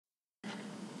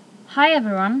Hi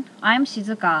everyone, I'm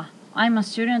Shizuka. I'm a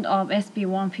student of SP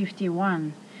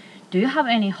 151. Do you have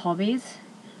any hobbies?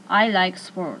 I like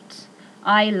sports.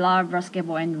 I love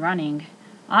basketball and running.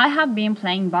 I have been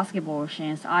playing basketball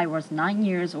since I was 9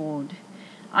 years old.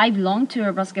 I belonged to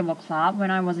a basketball club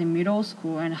when I was in middle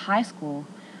school and high school.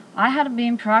 I had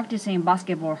been practicing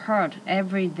basketball hard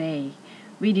every day.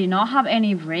 We did not have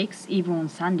any breaks even on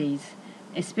Sundays.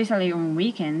 Especially on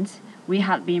weekends, we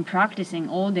had been practicing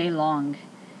all day long.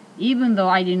 Even though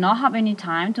I did not have any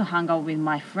time to hang out with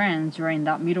my friends during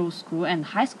that middle school and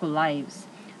high school lives,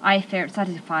 I felt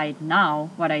satisfied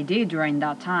now what I did during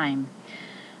that time.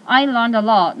 I learned a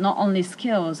lot, not only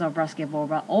skills of basketball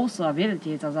but also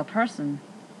abilities as a person.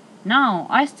 Now,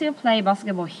 I still play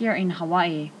basketball here in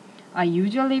Hawaii. I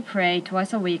usually play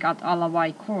twice a week at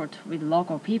Alawai Court with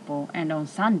local people and on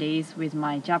Sundays with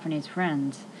my Japanese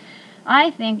friends.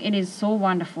 I think it is so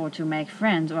wonderful to make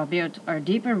friends or build a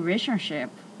deeper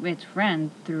relationship with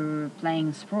friends through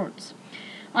playing sports.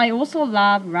 I also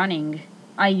love running.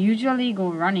 I usually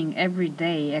go running every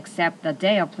day except the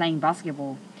day of playing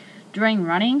basketball. During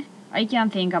running, I can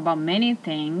think about many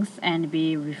things and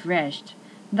be refreshed.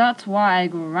 That's why I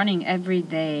go running every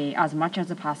day as much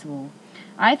as possible.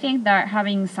 I think that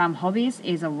having some hobbies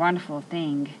is a wonderful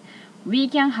thing. We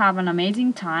can have an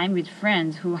amazing time with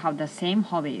friends who have the same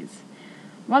hobbies.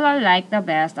 What I like the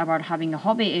best about having a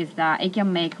hobby is that it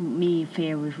can make me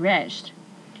feel refreshed.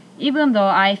 Even though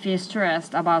I feel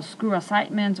stressed about school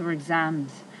assignments or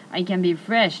exams, I can be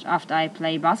refreshed after I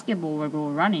play basketball or go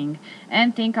running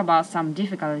and think about some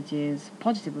difficulties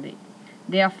positively.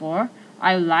 Therefore,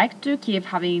 I would like to keep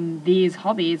having these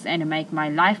hobbies and make my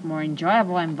life more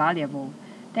enjoyable and valuable.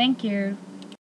 Thank you.